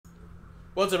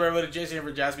What's up, everybody? Jason here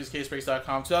for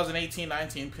JaspysCaseBreaks.com.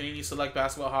 2018-19 Panini Select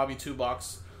Basketball Hobby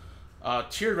 2-box.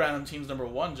 Tiered random teams number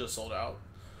 1 just sold out.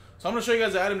 So I'm going to show you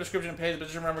guys the item description page, but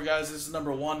just remember, guys, this is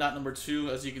number 1, not number 2.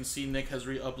 As you can see, Nick has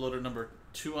re-uploaded number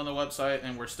 2 on the website,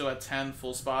 and we're still at 10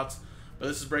 full spots. But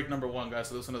this is break number 1, guys,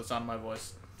 so listen to the sound of my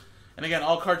voice. And again,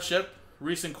 all card ship.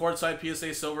 Recent courtside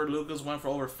PSA Silver Lucas went for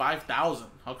over 5,000.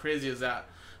 How crazy is that?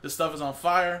 This stuff is on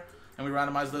fire. And we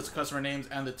randomize the list of customer names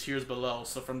and the tiers below.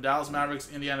 So from Dallas Mavericks,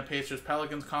 Indiana Pacers,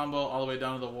 Pelicans combo, all the way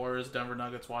down to the Warriors, Denver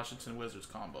Nuggets, Washington Wizards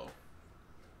combo.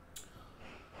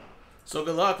 So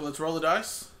good luck. Let's roll the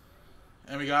dice.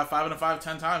 And we got 5 and a 5,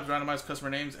 10 times. Randomize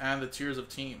customer names and the tiers of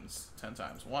teams 10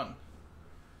 times. 1,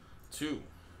 2,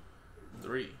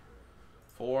 3,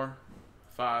 4,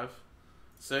 5,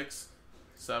 6,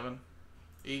 7,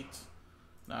 8,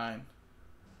 9,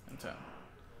 and 10.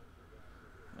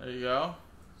 There you go.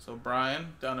 So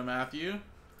Brian down to Matthew.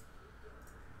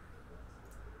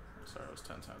 Sorry, it was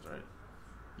 10 times, right?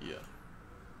 Yeah.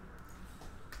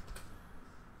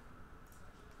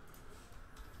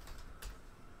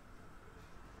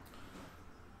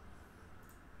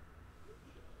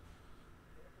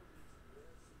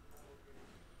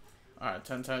 Alright,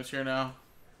 10 times here now.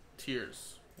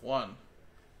 Tiers. 1,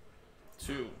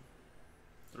 2,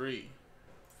 3,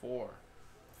 4,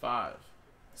 5,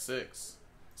 6,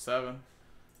 7,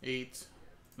 8,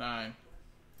 9,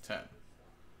 10.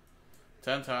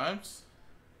 10 times.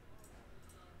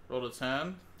 Roll to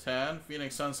 10. 10.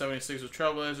 Phoenix Suns 76 with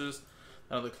Trailblazers.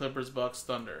 Now the Clippers, Bucks,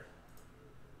 Thunder.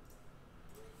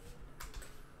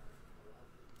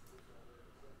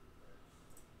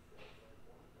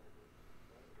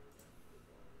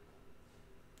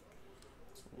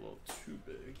 It's a little too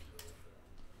big.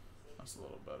 That's a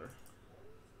little better.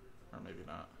 Or maybe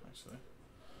not, actually.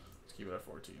 Let's keep it at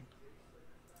 14.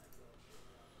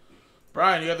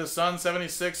 Brian, you got the Suns,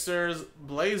 76ers,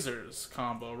 Blazers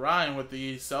combo. Ryan with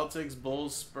the Celtics,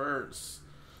 Bulls, Spurs.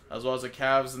 As well as the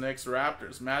Cavs, Knicks,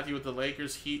 Raptors. Matthew with the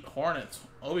Lakers, Heat, Hornets.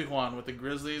 Obi-Wan with the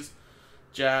Grizzlies,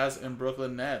 Jazz, and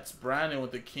Brooklyn Nets. Brandon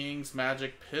with the Kings,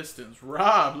 Magic, Pistons.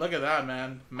 Rob, look at that,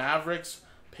 man. Mavericks,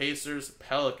 Pacers,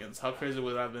 Pelicans. How crazy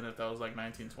would that have been if that was like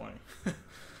 1920?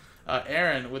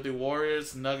 Aaron with the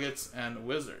Warriors, Nuggets, and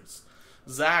Wizards.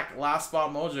 Zach, Last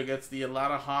Spot Mojo, gets the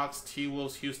Atlanta Hawks,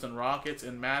 T-Wolves, Houston Rockets,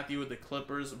 and Matthew with the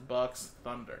Clippers, Bucks,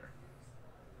 Thunder.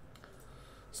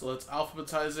 So let's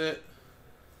alphabetize it,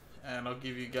 and I'll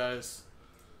give you guys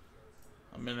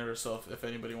a minute or so if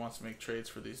anybody wants to make trades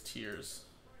for these tiers.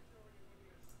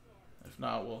 If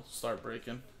not, we'll start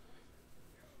breaking.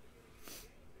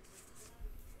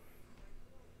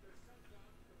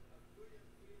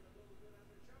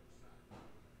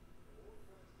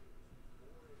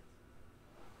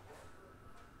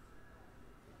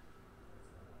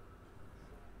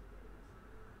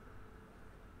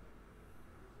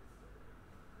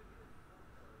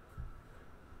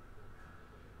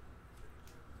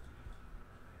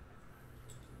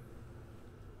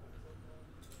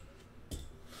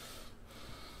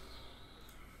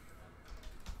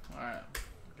 Alright,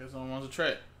 I guess someone wants to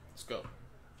trade. Let's go.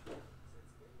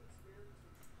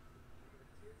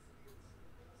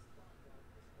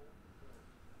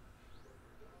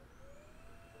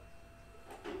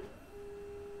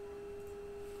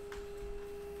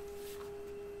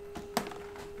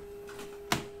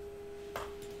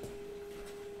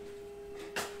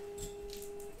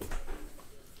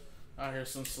 Alright,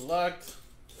 here's some select.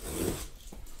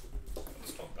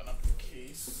 Let's open up the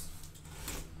case.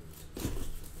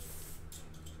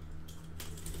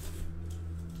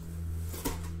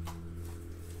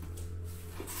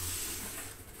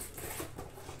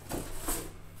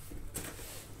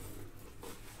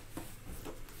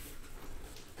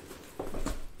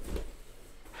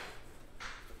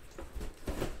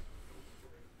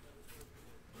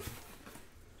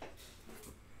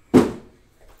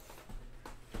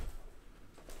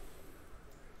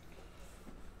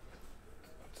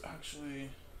 Actually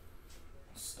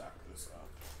stack this up.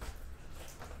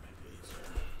 Make it easier.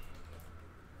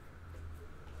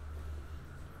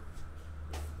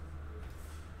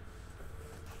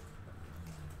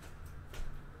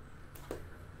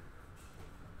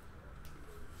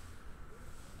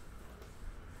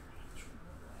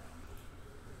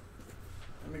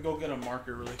 Let me go get a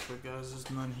marker really quick, guys. There's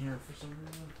none here for some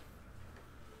reason.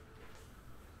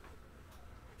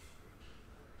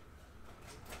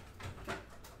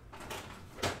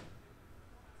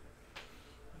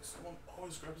 Someone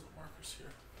always grabs the markers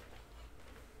here.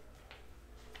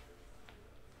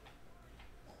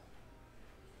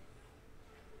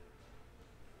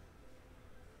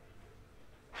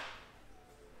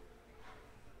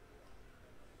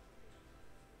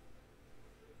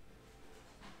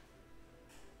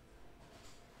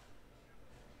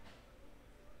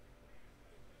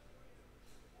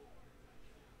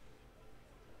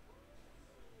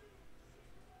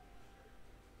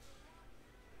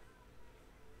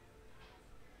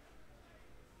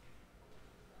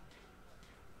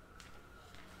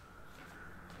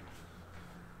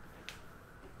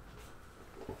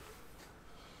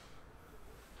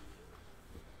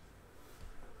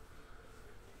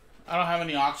 I don't have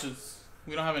any auctions.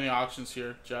 We don't have any auctions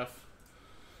here, Jeff.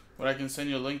 What I can send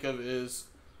you a link of is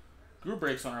group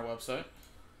breaks on our website.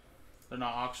 They're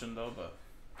not auctioned though, but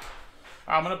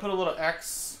I'm gonna put a little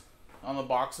X on the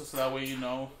boxes so that way you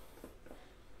know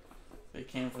they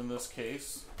came from this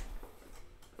case.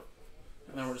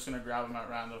 And then we're just gonna grab them at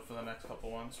random for the next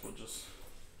couple ones. We'll just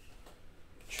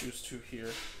choose 2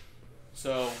 here.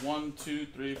 So 1, 2,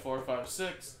 3, 4, 5,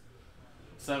 6,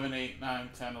 7, 8, 9,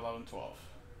 10, 11, 12.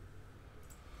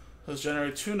 Let's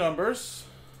generate 2 numbers.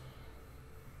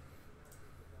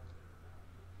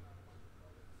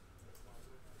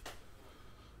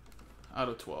 Out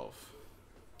of 12.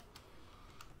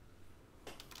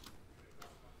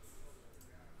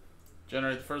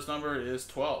 Generate the first number is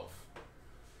 12.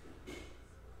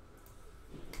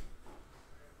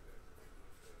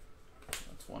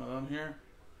 That's one of them here.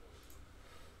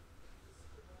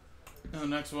 And the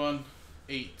next one,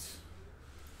 8.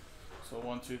 So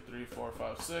 1, 2, 3, 4,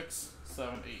 5, 6,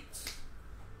 7, 8.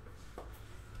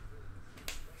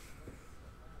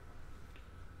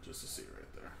 Just to see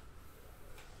right there.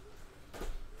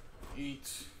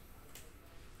 8,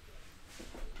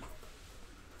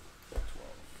 12.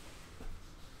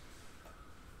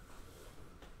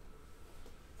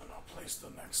 And I'll place the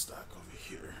next stack over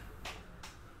here.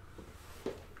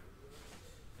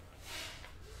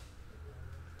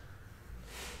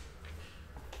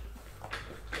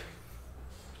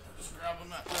 Just grab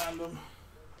them at random.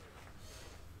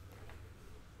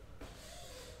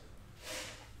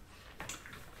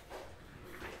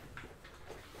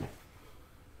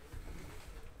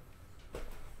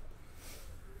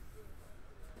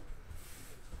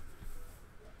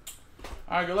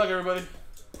 Alright, good luck everybody.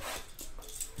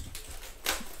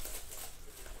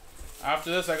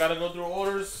 After this, I gotta go through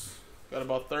orders. Got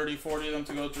about 30, 40 of them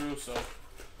to go through, so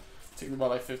take me about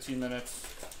like 15 minutes.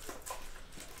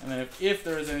 And then if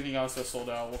there is anything else that's sold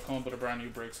out, we'll come up with a brand new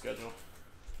break schedule.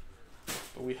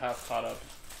 But we have caught up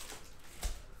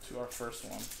to our first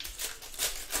one.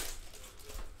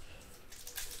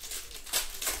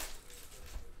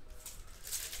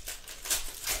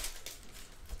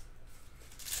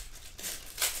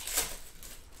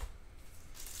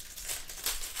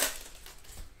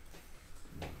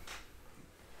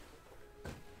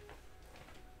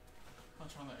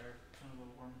 On the air, turn a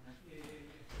little warm here. Yeah.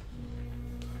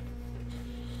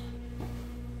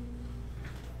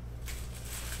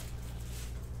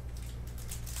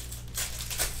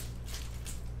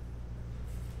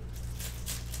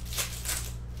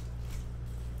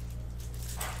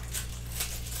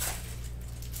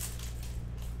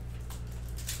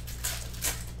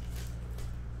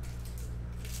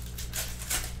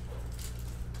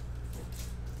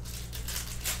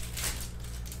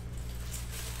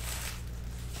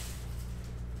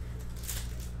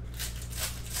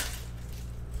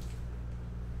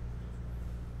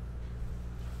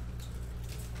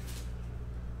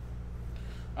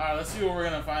 Alright, let's see what we're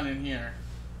gonna find in here.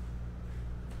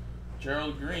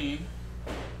 Gerald Green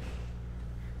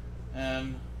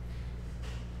and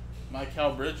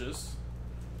Michael Bridges.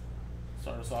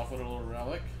 Start us off with a little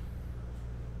relic.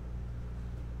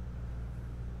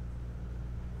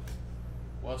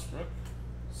 Westbrook,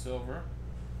 silver.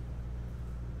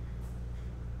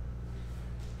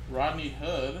 Rodney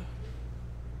Hood,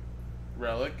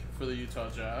 relic for the Utah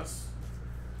Jazz.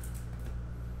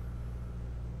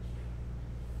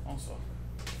 Also,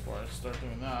 before I start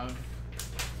doing that,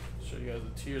 show you guys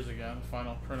the tiers again,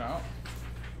 final printout.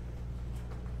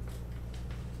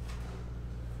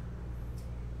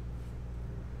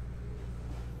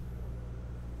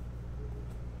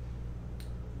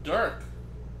 Dirk,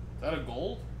 is that a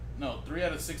gold? No, 3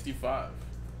 out of 65.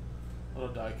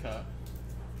 Little die cut.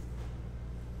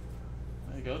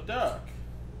 There you go, Dirk.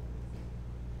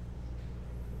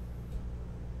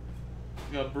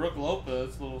 We got Brooke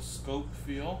Lopez, little scope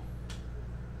feel.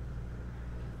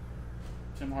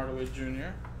 Tim Hardaway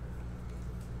Jr.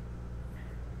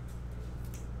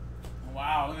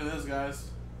 Wow, look at this, guys.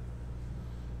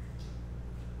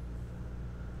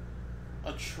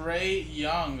 A Trae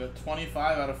Young, a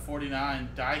 25 out of 49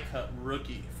 die cut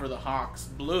rookie for the Hawks.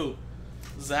 Blue.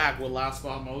 Zach with Last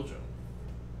Spot Mojo.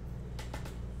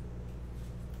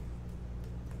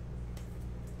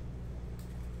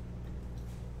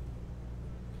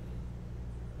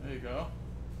 There you go.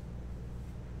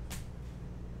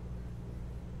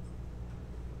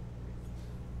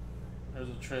 There's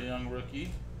a Trae Young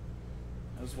rookie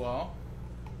as well.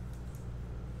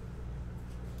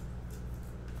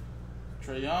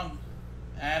 Trae Young.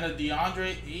 And a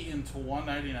DeAndre Ayton to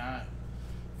 199.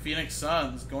 Phoenix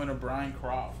Suns going to Brian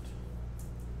Croft.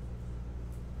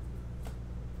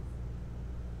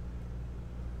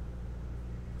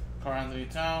 Karl Anthony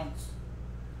Towns,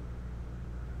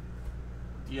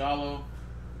 Diallo,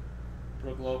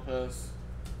 Brook Lopez,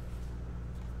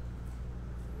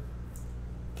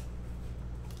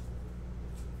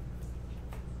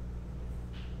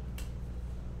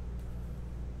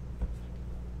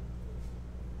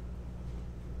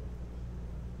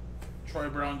 Troy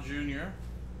Brown Jr.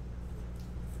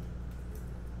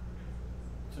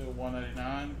 to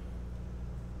 199,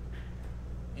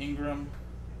 Ingram,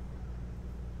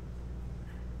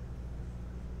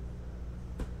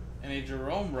 and a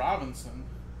Jerome Robinson,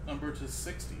 number to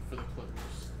 60 for the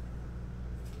Clippers.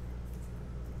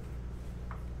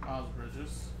 Miles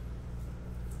Bridges.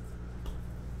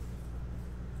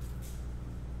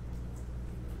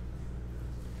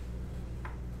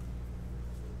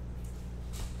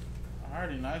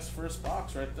 Alrighty, nice first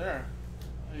box right there.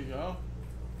 There you go.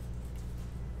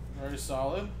 Very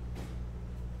solid.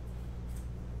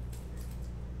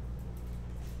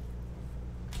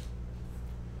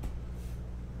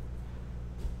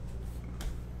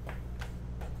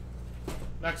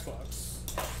 Next box.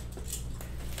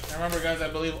 And remember, guys, I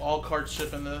believe all cards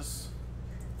ship in this.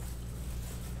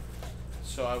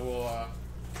 So I will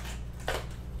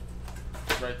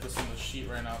write this in the sheet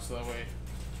right now so that way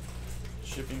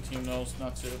shipping team knows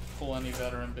not to pull any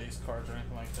veteran base cards or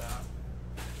anything like that.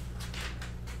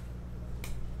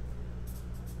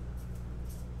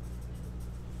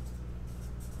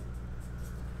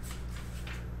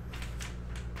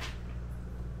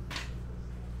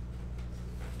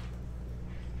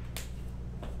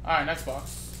 Alright, next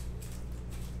box.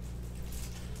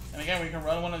 And again, we can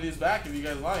run one of these back if you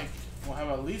guys like. We'll have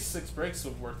at least 6 breaks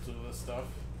of work to this stuff.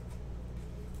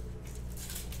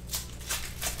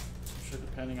 I'm sure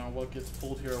depending on what gets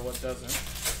pulled here or what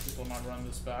doesn't, people might run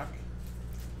this back.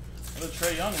 Another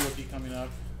Trae Young rookie coming up.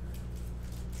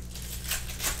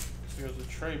 So here's a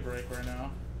Trae break right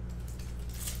now.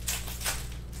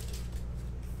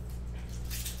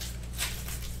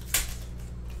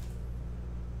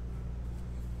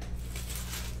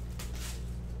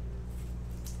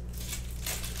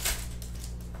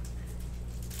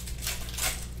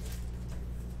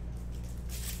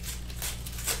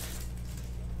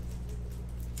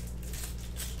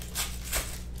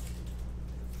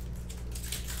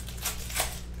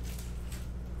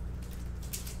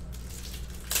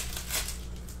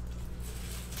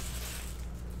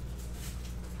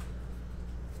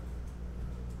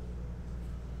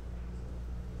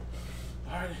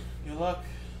 Alright, good luck.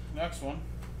 Next one.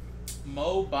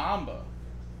 Mo Bamba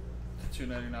to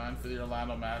 $2.99 for the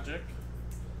Orlando Magic.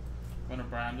 Winner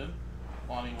Brandon.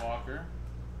 Lonnie Walker.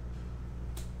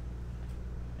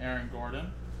 Aaron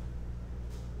Gordon.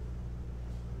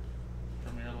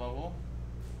 Premier level.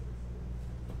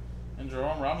 And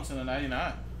Jerome Robinson to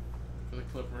 99 for the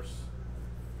Clippers.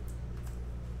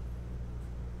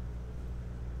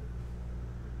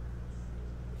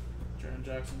 Jaren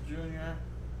Jackson Jr.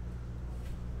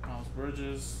 Miles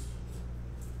Bridges,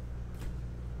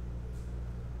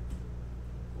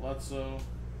 Bledsoe,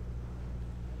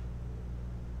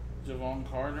 Javon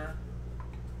Carter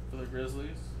for the Grizzlies,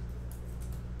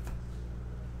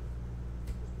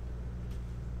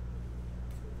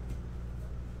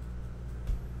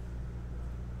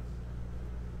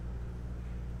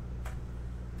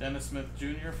 Dennis Smith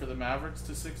Jr. for the Mavericks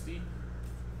to 60.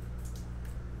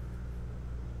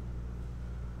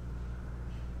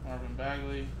 Marvin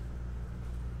Bagley,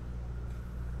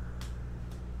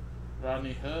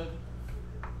 Rodney Hood,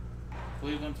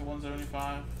 Cleveland to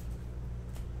 175,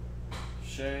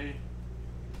 Shea,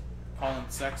 Colin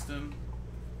Sexton.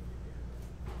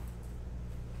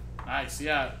 Nice,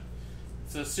 yeah.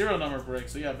 It's a serial number break,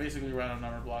 so yeah, basically random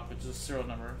number block, but just serial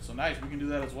number. So nice, we can do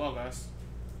that as well, guys.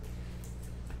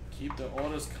 Keep the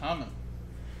orders coming.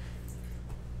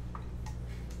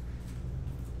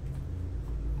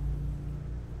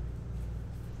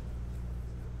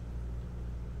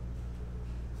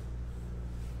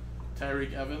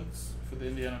 Tyreek Evans for the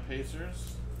Indiana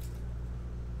Pacers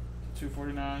to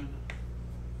 249.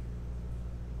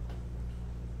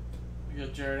 We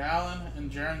got Jared Allen and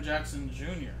Jaren Jackson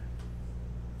Jr.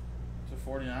 to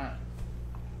 49.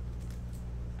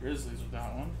 Grizzlies with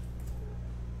that one.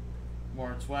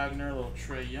 Moritz Wagner, little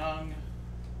Trae Young.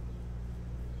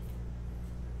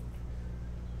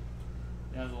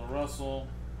 D'Angelo Russell.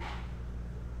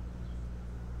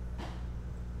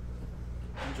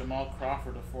 And Jamal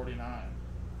Crawford to 49.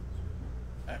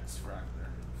 X-Fractor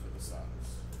for the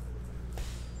Suns.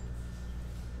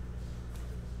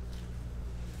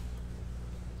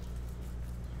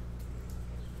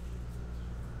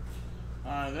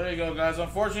 Alright, there you go, guys.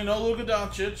 Unfortunately, no Luka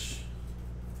Doncic.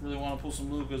 Really want to pull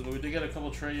some Lukas, but we did get a couple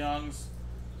Trae Youngs.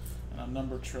 And a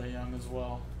number Trae Young as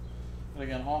well. But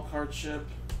again, all card ship,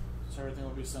 so everything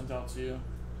will be sent out to you.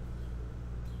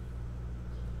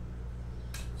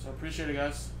 So appreciate it,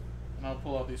 guys. And I'll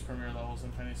pull out these premier levels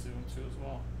in Penny Season 2 as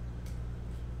well.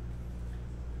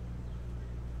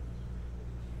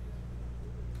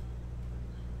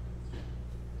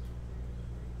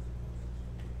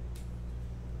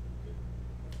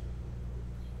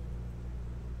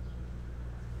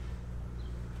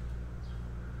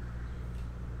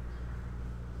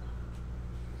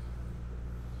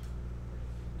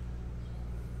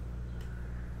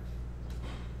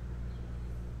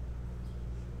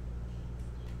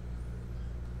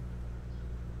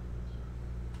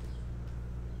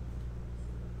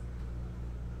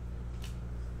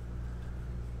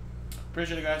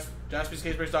 Appreciate it, guys.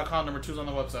 JaspysCaseBreaks.com, number 2's on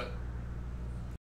the website.